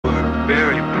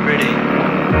very pretty.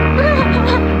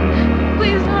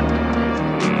 Please don't.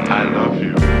 I love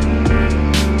you.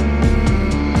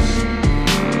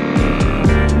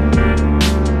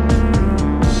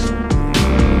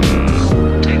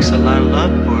 It takes a lot of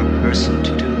love for a person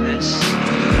to do this.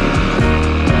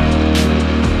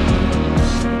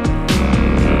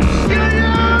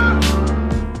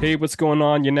 Hey, what's going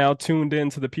on? You're now tuned in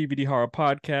to the PVD Horror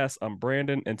Podcast. I'm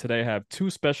Brandon, and today I have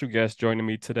two special guests joining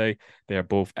me today. They are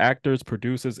both actors,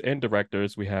 producers, and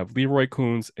directors. We have Leroy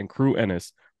Kunz and Cru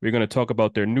Ennis. We're going to talk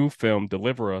about their new film,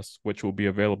 Deliver Us, which will be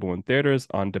available in theaters,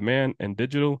 on demand, and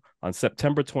digital on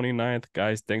September 29th.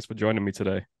 Guys, thanks for joining me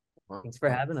today. Thanks for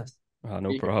having us.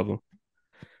 No problem.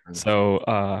 So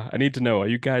I need to know, are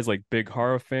you guys like big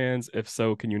horror fans? If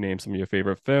so, can you name some of your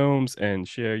favorite films and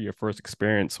share your first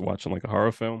experience watching like a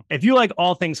horror film? If you like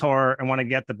all things horror and want to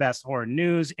get the best horror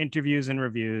news, interviews, and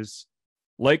reviews,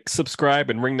 like, subscribe,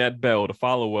 and ring that bell to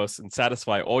follow us and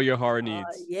satisfy all your horror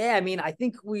needs. I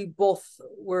think we both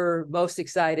were most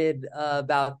excited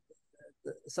about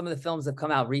some of the films that have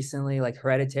come out recently, like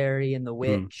Hereditary and The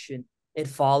Witch and It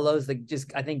Follows. Like,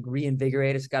 just I think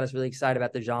reinvigorated us, got us really excited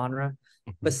about the genre.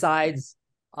 Besides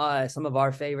some of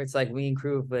our favorites, like we and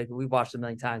Cru, like we watched a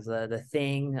million times, the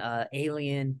Thing,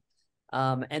 Alien,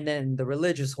 and then the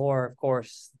religious horror, of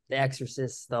course, The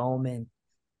Exorcist, The Omen,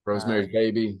 Rosemary's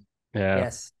Baby. Yeah.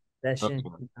 Yes, Possession.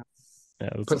 Okay. Yeah,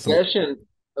 Possession.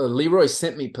 Leroy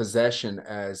sent me Possession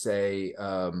as a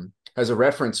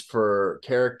reference for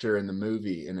character in the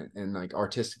movie and like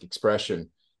artistic expression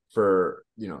for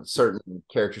certain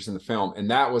characters in the film,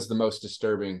 and that was the most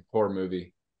disturbing horror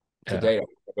movie to date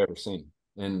I've ever seen,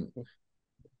 and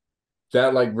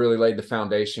that like really laid the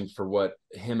foundation for what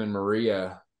him and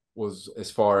Maria was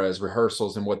as far as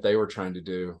rehearsals and what they were trying to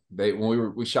do.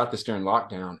 We shot this during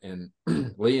lockdown, and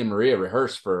Lee and Maria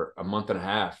rehearsed for a month and a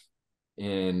half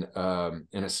in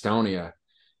Estonia,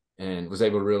 and was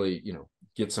able to really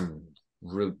get some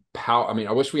real power. I mean,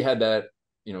 I wish we had that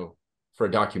for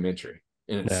a documentary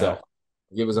in itself.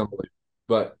 It was unbelievable,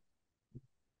 but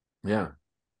yeah.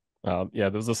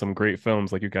 Those are some great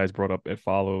films. Like you guys brought up It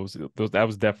Follows. That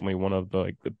was definitely one of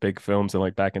the big films, and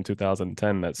like back in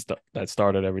 2010 that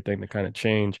started everything to kind of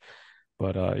change.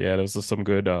 But those are some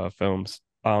good films.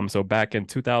 So back in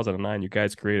 2009, you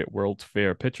guys created World's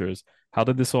Fair Pictures. How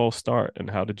did this all start, and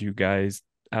how did you guys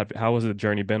how has the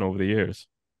journey been over the years?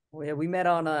 Well, yeah, we met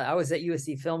on I was at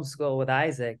USC Film School with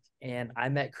Isaac, and I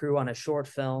met Cru on a short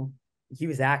film. He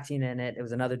was acting in it. It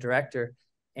was another director,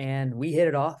 and we hit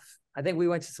it off. I think we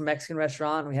went to some Mexican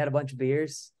restaurant and we had a bunch of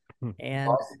beers, and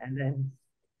then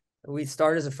we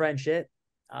started as a friendship.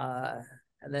 And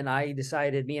then I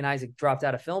decided, me and Isaac dropped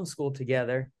out of film school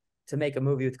together to make a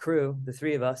movie with Cru. The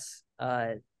three of us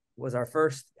was our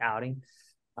first outing.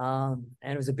 And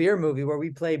it was a beer movie where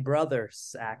we played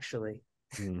brothers, actually.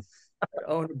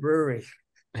 Own a brewery.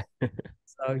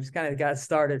 So it just kind of got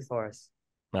started for us.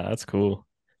 That's cool.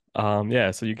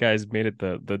 So you guys made it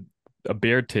a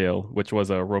Bear Tale, which was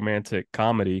a romantic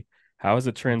comedy. How has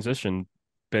the transition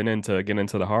been into getting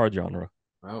into the horror genre?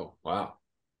 Oh, wow.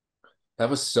 That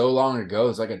was so long ago.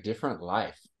 It's like a different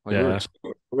life. Like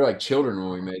we were like children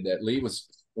when we made that. Lee was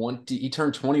 20. He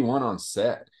turned 21 on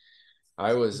set.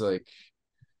 I was like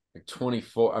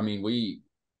 24. I mean, we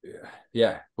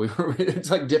were, it's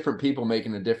like different people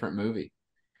making a different movie.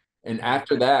 And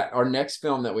after that, our next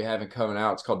film that we have coming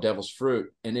out, it's called Devil's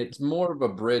Fruit. And it's more of a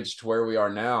bridge to where we are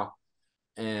now.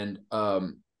 And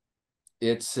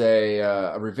it's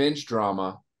a revenge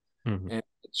drama, and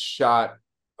it's shot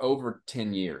over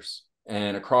 10 years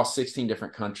and across 16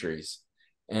 different countries.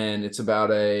 And it's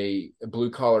about a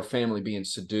blue-collar family being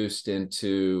seduced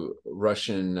into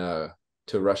Russian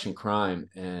crime.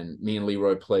 And me and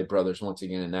Leroy played brothers once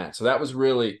again in that. So that was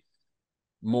really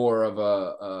more of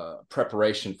a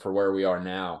preparation for where we are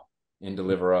now in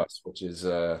Deliver Us, which is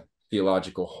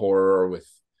theological horror with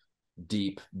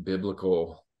deep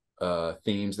biblical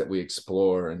themes that we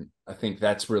explore. And I think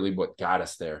that's really what got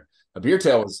us there. A Beer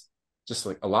Tale was just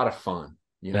like a lot of fun.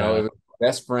 It was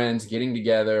best friends getting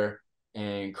together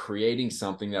and creating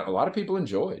something that a lot of people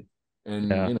enjoyed.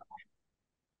 And it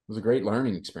was a great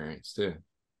learning experience too.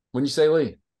 Wouldn't you say,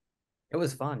 Lee? It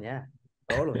was fun, yeah.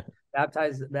 Totally.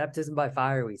 Baptism by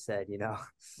fire, we said,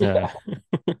 Yeah.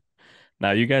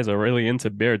 Now you guys are really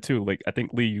into beer too. Like I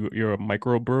think, Lee, you're a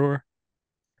microbrewer.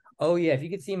 Oh yeah, if you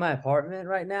could see my apartment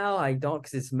right now, I don't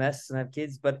because it's a mess and I have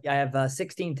kids, but I have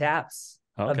 16 taps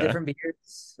of different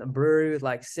beers, a brewery with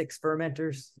like 6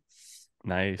 fermenters.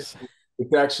 Nice.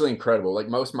 It's actually incredible. Like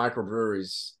most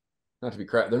microbreweries, not to be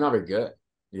crap, they're not very good.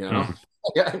 Not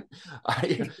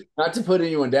to put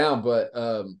anyone down, but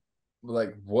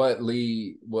like what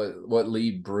Lee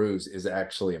brews is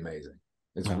actually amazing.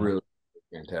 It's really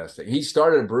fantastic. He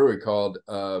started a brewery called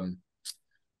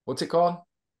what's it called?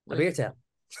 A Beer Tail.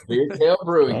 Beer Tail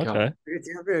Brewing Company. Okay. Beer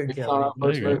Tail Brewing It's on our There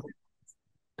first you go.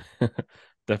 birthday.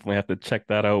 Definitely have to check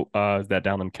that out. Is that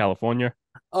down in California?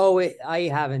 Oh, wait, I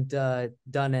haven't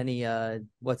done any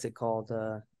what's it called?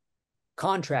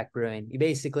 Contract brewing. You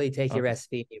basically take your Okay.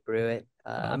 recipe and you brew it.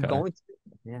 I'm Okay. going to.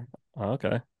 Yeah.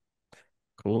 Okay.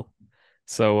 Cool.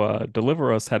 So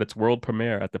Deliver Us had its world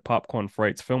premiere at the Popcorn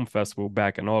Frights Film Festival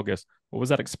back in August. What was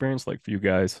that experience like for you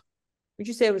guys? Would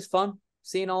you say it was fun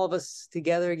seeing all of us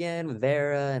together again with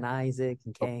Vera and Isaac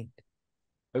and Kane?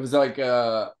 It was like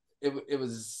it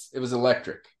was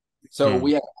electric. So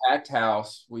we had a packed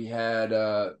house. We had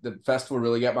the festival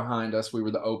really got behind us. We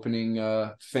were the opening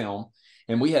film,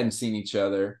 and we hadn't seen each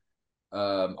other,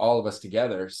 all of us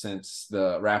together, since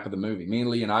the wrap of the movie. Me and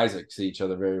Lee and Isaac see each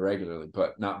other very regularly,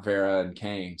 but not Vera and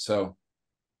Kane. So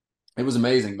it was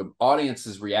amazing. The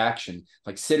audience's reaction,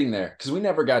 like sitting there, because we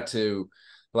never got to,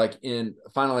 like in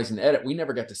finalizing the edit, we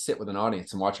never got to sit with an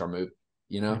audience and watch our movie.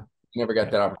 You know, we never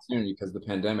got that opportunity because of the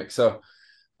pandemic. So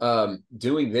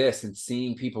doing this and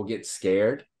seeing people get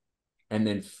scared and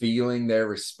then feeling their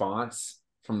response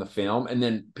from the film and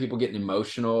then people getting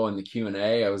emotional in the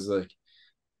Q&A, I was like,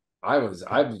 I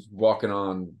was walking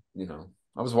on,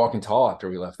 I was walking tall after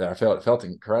we left there. It felt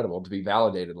incredible to be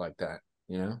validated like that,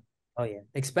 Oh yeah,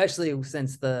 especially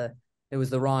since it was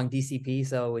the wrong DCP,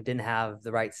 so it didn't have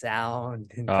the right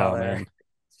sound and color, Man.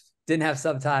 didn't have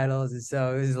subtitles, and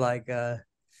so it was like an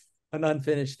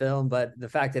unfinished film. But the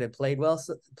fact that it played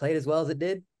as well as it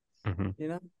did,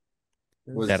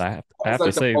 was, that I have like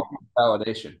to say,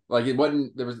 validation. Like it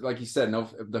wasn't, there was, like you said, no,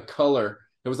 the color,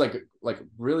 it was like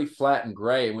really flat and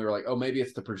gray, and we were like, oh, maybe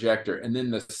it's the projector, and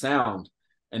then the sound,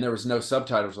 and there was no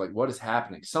subtitles. Like, what is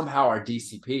happening? Somehow our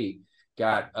DCP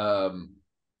got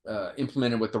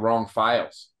implemented with the wrong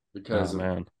files because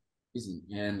and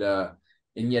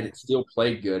yet it still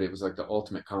played good. It was like the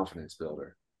ultimate confidence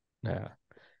builder. Yeah.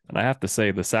 And I have to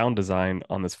say the sound design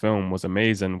on this film was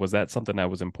amazing. Was that something that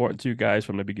was important to you guys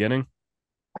from the beginning?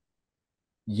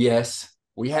 Yes.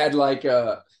 We had like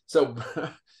so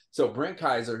Brent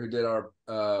Kaiser, who did our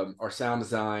sound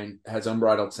design, has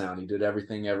unbridled sound. He did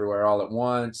Everything Everywhere All at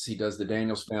Once. He does the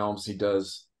Daniels films.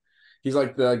 He's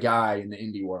like the guy in the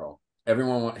indie world.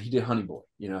 He did Honey Boy,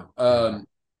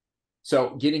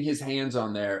 So getting his hands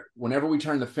on there, whenever we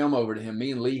turned the film over to him,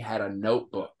 me and Lee had a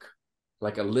notebook,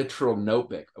 like a literal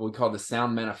notebook. We called the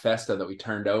Sound Manifesto that we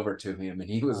turned over to him. And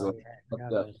he was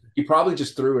he probably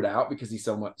just threw it out because he's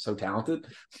so talented.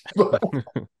 But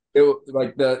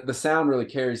like the sound really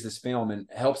carries this film and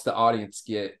helps the audience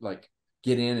get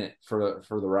in it for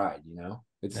the ride,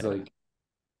 It's like,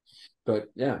 but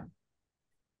yeah.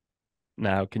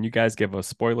 Now, can you guys give a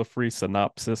spoiler-free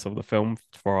synopsis of the film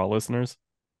for our listeners?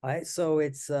 All right, so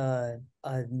it's a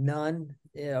nun,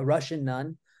 a Russian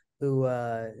nun, who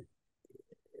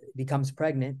becomes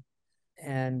pregnant,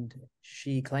 and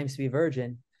she claims to be a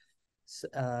virgin,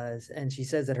 and she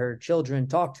says that her children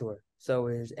talk to her. So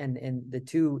and the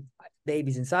two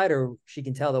babies inside her, she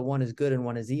can tell that one is good and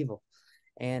one is evil,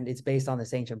 and it's based on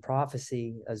this ancient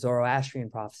prophecy, a Zoroastrian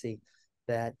prophecy,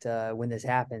 that when this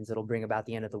happens, it'll bring about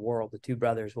the end of the world. The two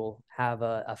brothers will have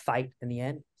a fight in the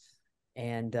end.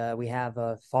 And we have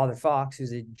Father Fox,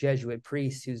 who's a Jesuit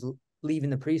priest who's leaving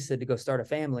the priesthood to go start a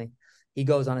family. He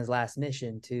goes on his last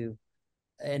mission to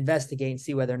investigate and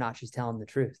see whether or not she's telling the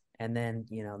truth. And then,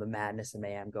 the madness and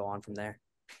mayhem go on from there.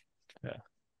 Yeah.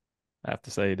 I have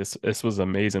to say, this was an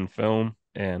amazing film.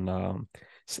 And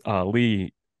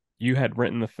Lee, you had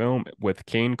written the film with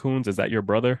Kane Kunz. Is that your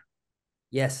brother?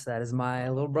 Yes, that is my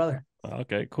little brother.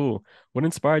 Okay, cool. What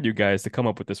inspired you guys to come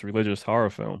up with this religious horror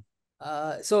film?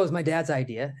 So it was my dad's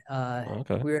idea.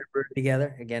 Okay. We were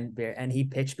together again, and he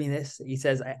pitched me this. He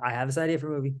says, I have this idea for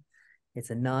a movie. It's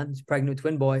a nun who's pregnant with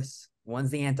twin boys.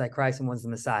 One's the Antichrist and one's the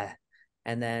Messiah.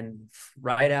 And then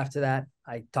right after that,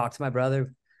 I talked to my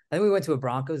brother. I think we went to a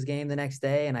Broncos game the next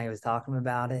day, and I was talking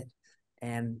about it,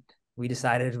 and we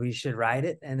decided we should write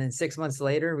it. And then 6 months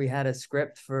later, we had a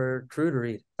script for Cru to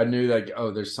read. I knew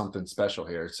there's something special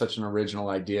here. It's such an original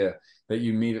idea that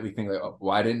you immediately think oh,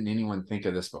 why didn't anyone think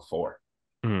of this before?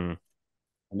 And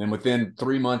then within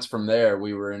 3 months from there,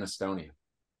 we were in Estonia.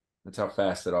 That's how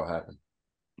fast it all happened.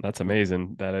 That's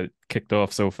amazing that it kicked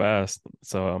off so fast.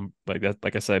 So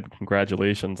like I said,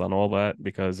 congratulations on all that,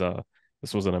 because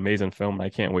this was an amazing film. I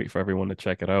can't wait for everyone to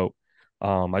check it out.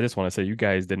 I just want to say you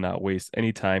guys did not waste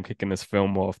any time kicking this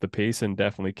film off. The pacing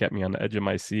definitely kept me on the edge of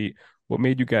my seat. What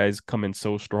made you guys come in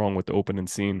so strong with the opening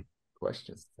scene?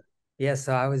 Question. Yeah,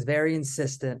 so I was very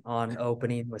insistent on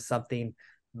opening with something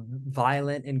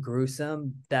violent and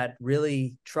gruesome that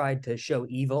really tried to show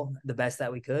evil the best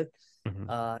that we could.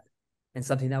 Mhm. And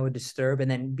something that would disturb, and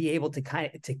then be able to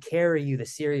kind of to carry you the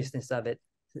seriousness of it,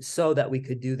 so that we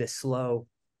could do this slow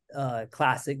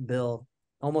classic Bill,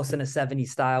 almost in a 70s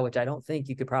style, which I don't think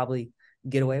you could probably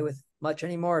get away with much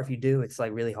anymore. If you do, it's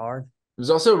like really hard.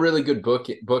 There's also really good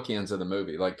bookends of the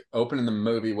movie, like opening the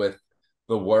movie with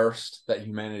the worst that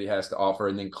humanity has to offer,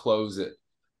 and then close it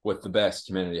with the best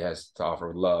humanity has to offer,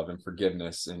 with love and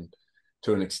forgiveness, and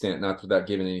to an extent, not without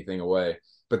giving anything away.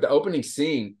 But the opening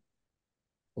scene,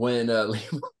 when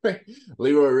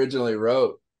Leroy originally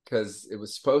wrote, because it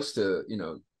was supposed to,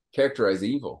 characterize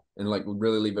evil and like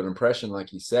really leave an impression, like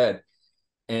he said.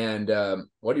 And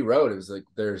what he wrote, it was like,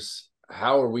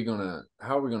 how are we gonna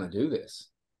do this?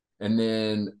 And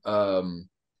then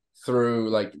through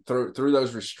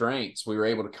those restraints, we were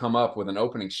able to come up with an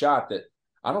opening shot that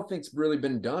I don't think's really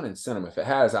been done in cinema. If it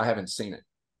has, I haven't seen it.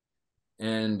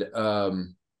 And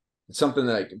it's something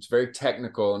that it's very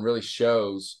technical and really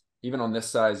shows, even on this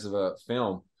size of a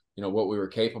film, what we were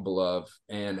capable of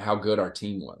and how good our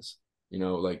team was.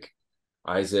 Like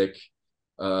Isaac,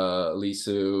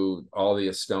 Lisu, all the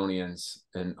Estonians,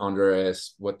 and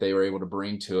Andreas, what they were able to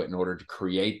bring to it in order to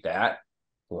create that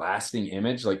lasting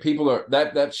image. Like, people are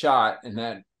that shot and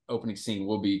that opening scene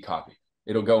will be copied.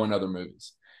 It'll go in other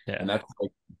movies. Yeah. And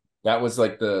that was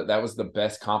the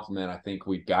best compliment I think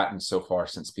we've gotten so far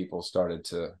since people started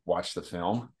to watch the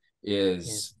film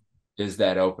is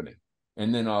that opening.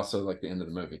 And then also like the end of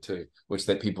the movie too, which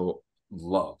that people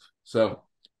love. So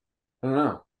I don't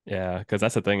know. Yeah, because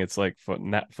that's the thing. It's like for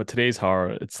today's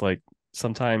horror, it's like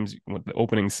sometimes with the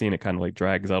opening scene, it kind of like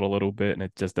drags out a little bit and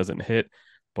it just doesn't hit.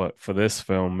 But for this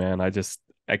film, man, I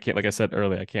can't, like I said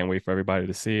earlier, I can't wait for everybody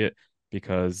to see it,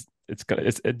 because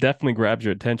it definitely grabs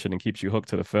your attention and keeps you hooked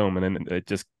to the film, and then it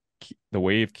just the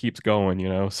wave keeps going,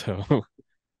 So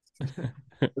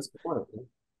That's the point.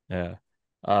 yeah,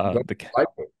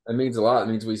 that means a lot. It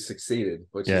means we succeeded,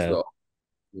 which is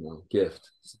the gift.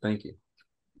 So thank you.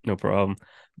 No problem.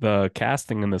 The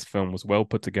casting in this film was well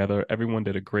put together. Everyone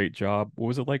did a great job. What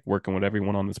was it like working with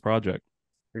everyone on this project?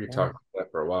 You're talking about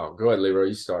that for a while. Go ahead, Leroy.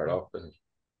 You start off.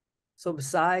 So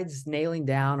besides nailing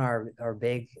down our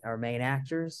main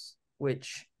actors,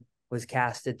 which was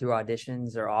casted through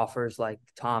auditions or offers, like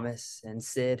Thomas and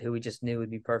Sid, who we just knew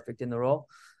would be perfect in the role,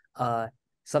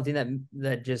 something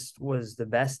that just was the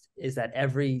best is that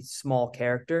every small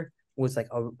character was like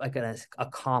an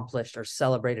accomplished or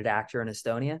celebrated actor in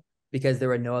Estonia, because there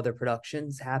were no other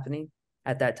productions happening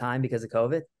at that time because of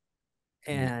COVID.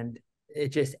 And it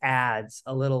just adds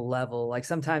a little level. Like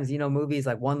sometimes, movies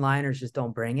like one-liners just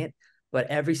don't bring it, but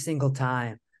every single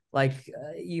time, like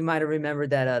you might have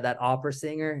remembered that opera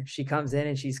singer, she comes in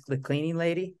and she's the cleaning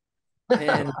lady,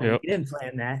 and we didn't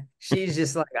plan that. She's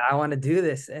just like, I want to do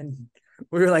this. And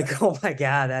we were like, oh my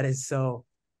God, that is so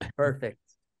perfect.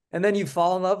 And then you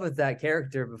fall in love with that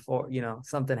character before,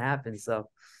 something happens. So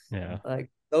like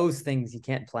those things you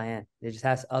can't plan. It just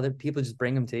has other people just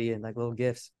bring them to you in like little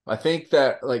gifts. I think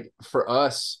that like for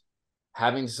us,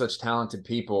 having such talented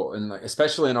people, and like,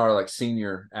 especially in our like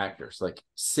senior actors like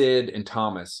Sid and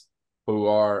Thomas, who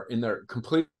are in their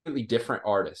completely different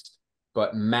artists,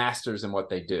 but masters in what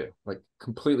they do, like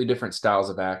completely different styles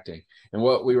of acting, and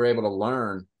what we were able to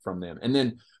learn from them. And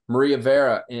then Maria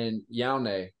Vera and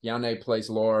Yaune. Yaune plays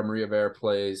Laura. Maria Vera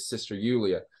plays Sister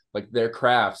Yulia. Like their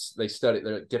crafts, they study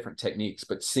their different techniques,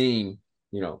 but seeing,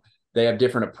 they have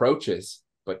different approaches,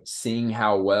 but seeing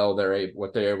how well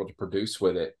what they're able to produce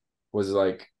with it was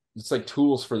like, it's like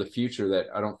tools for the future that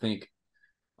I don't think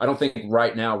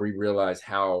right now we realize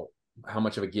how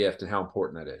much of a gift and how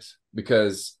important that is.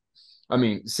 Because I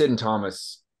mean, Sid and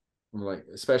Thomas, like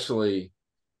especially,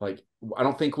 like I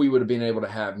don't think we would have been able to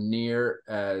have near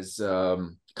as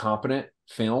competent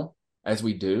film as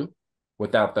we do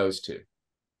without those two.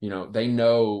 They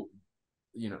know,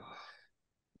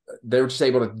 they were just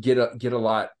able to get a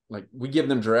lot. Like we give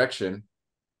them direction,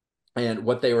 and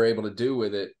what they were able to do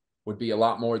with it would be a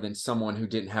lot more than someone who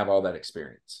didn't have all that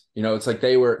experience. It's like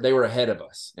they were ahead of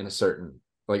us in a certain,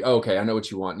 like, oh, okay, I know what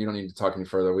you want. You don't need to talk any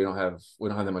further. We don't have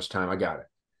that much time. I got it.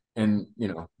 And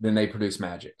then they produce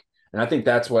magic. And I think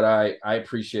that's what I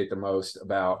appreciate the most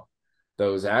about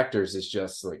those actors, is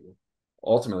just like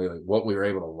ultimately like what we were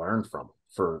able to learn from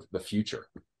for the future.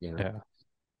 Yeah.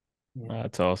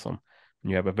 That's awesome.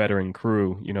 You have a veteran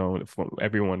crew,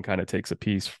 everyone kind of takes a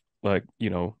piece, like,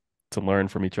 to learn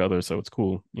from each other. So it's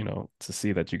cool, to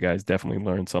see that you guys definitely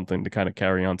learned something to kind of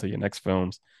carry on to your next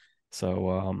films.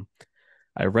 So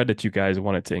I read that you guys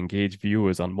wanted to engage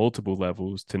viewers on multiple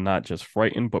levels to not just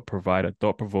frighten, but provide a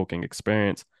thought-provoking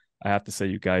experience. I have to say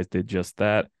you guys did just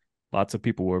that. Lots of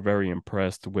people were very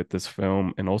impressed with this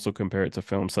film and also compare it to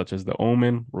films such as The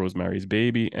Omen, Rosemary's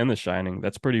Baby, and The Shining.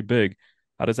 That's pretty big.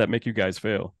 How does that make you guys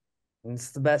feel?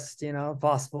 It's the best,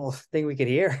 possible thing we could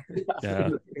hear. Yeah.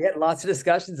 We had lots of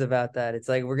discussions about that. It's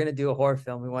like, we're going to do a horror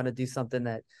film. We want to do something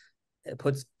that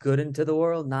puts good into the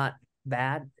world, not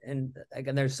bad. And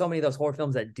again, there's so many of those horror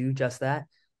films that do just that.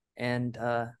 And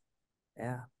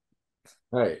yeah.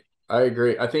 Right. I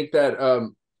agree. I think that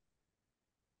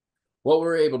what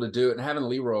we're able to do, and having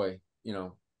Leroy,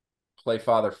 play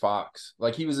Father Fox,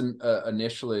 like he was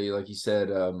initially, like you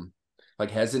said, like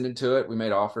hesitant to it. We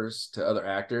made offers to other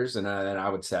actors, and I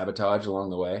would sabotage along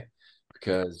the way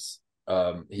because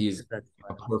he's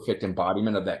a perfect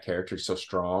embodiment of that character. He's so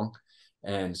strong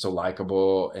and so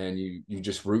likable, and you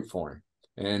just root for him.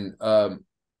 And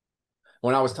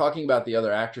when I was talking about the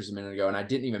other actors a minute ago, and I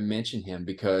didn't even mention him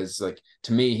because, like,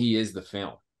 to me, he is the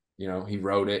film. He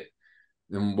wrote it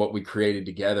and what we created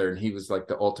together, and he was like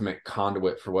the ultimate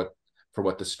conduit for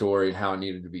what the story and how it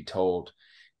needed to be told.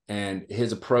 And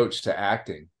his approach to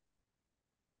acting,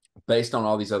 based on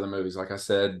all these other movies, like I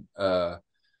said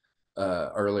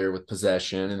earlier with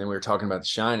Possession, and then we were talking about The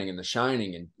Shining,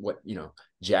 and what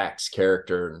Jack's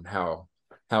character and how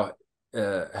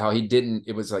he didn't.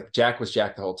 It was like Jack was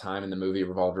Jack the whole time, and the movie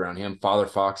revolved around him. Father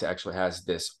Fox actually has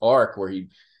this arc where he,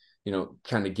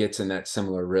 kind of gets in that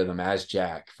similar rhythm as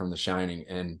Jack from The Shining,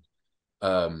 and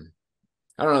I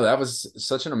don't know. That was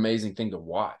such an amazing thing to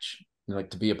watch, like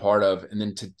to be a part of, and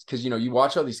then because you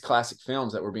watch all these classic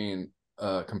films that we're being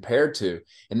compared to,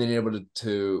 and then able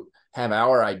to have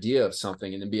our idea of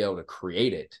something and then be able to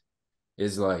create it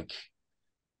is like,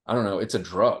 I don't know, it's a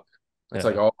drug. It's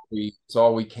like it's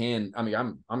all we can. I mean,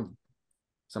 I'm I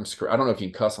don't know if you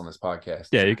can cuss on this podcast.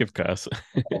 Yeah, you can cuss.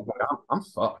 I'm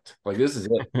fucked. Like, this is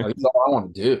it. Like, this is all I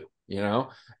want to do,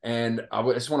 and I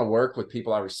just want to work with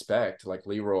people I respect, like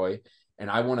Leroy,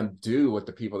 and I want to do what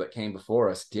the people that came before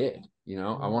us did.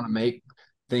 I want to make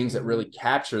things that really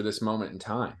capture this moment in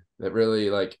time, that really,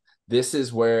 like, this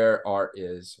is where art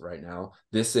is right now.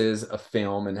 This is a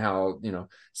film, and how,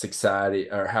 society,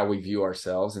 or how we view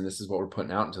ourselves. And this is what we're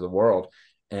putting out into the world.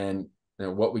 And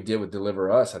what we did with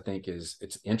Deliver Us, I think it's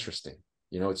interesting.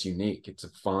 It's unique. It's a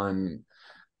fun,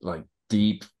 like,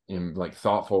 deep and like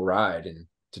thoughtful ride. And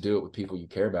to do it with people you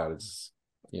care about is,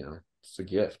 it's a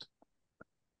gift.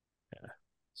 Yeah.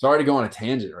 Sorry to go on a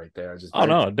tangent right there.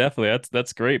 No, definitely.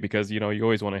 That's great, because you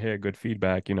always want to hear good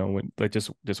feedback. When, like,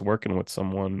 just working with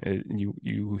someone,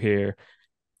 you hear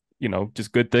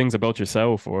just good things about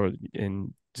yourself,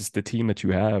 and just the team that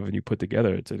you have and you put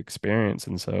together. It's an experience.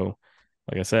 And so,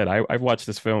 like I said, I've watched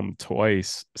this film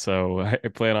twice, so I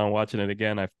plan on watching it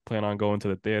again. I plan on going to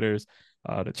the theaters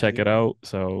to check it out.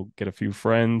 So get a few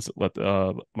friends, let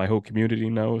my whole community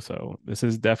know. So this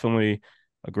is definitely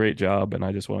a great job, and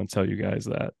I just want to tell you guys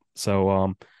that.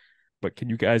 So but can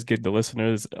you guys give the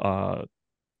listeners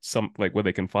some, like, where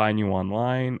they can find you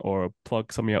online, or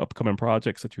plug some of your upcoming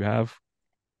projects that you have?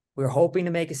 We're hoping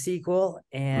to make a sequel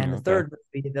and a third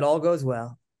movie if it all goes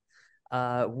well.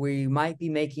 We might be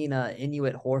making an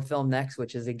Inuit horror film next,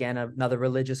 which is, again, another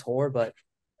religious horror, but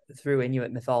through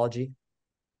Inuit mythology.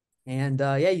 And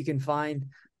you can find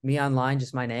me online,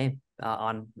 just my name,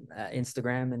 on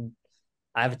Instagram, and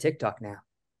I have a TikTok now.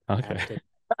 Okay.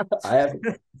 I have.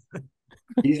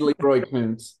 He's Leroy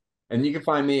Kunz, and you can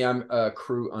find me. I'm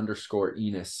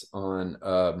Cru_Ennis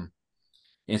on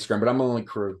Instagram, but I'm only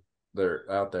Cru. They're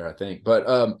out there, I think.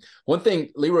 But one thing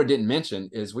Leroy didn't mention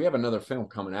is we have another film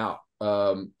coming out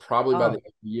probably by the end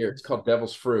of the year. It's called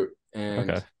Devil's Fruit,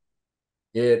 and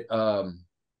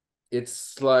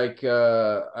it's like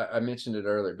I mentioned it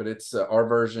earlier, but it's our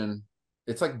version.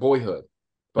 It's like Boyhood,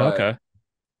 but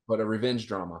a revenge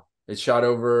drama. It's shot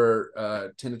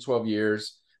over 10 to 12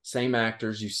 years. Same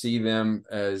actors. You see them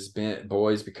as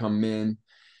boys become men,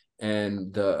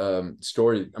 and the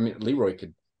story. I mean, Leroy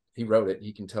he wrote it.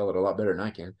 He can tell it a lot better than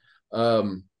I can. I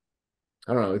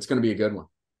don't know. It's going to be a good one.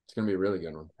 It's going to be a really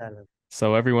good one.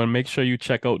 So everyone, make sure you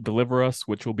check out Deliver Us,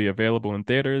 which will be available in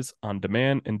theaters, on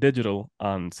demand, and digital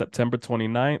on September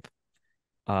 29th.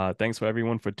 Thanks for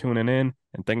everyone for tuning in,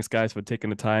 and thanks, guys, for taking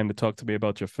the time to talk to me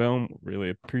about your film. Really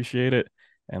appreciate it.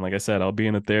 And like I said, I'll be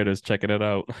in the theaters checking it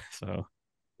out. So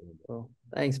cool.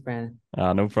 Thanks, Brandon.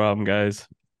 No problem, guys.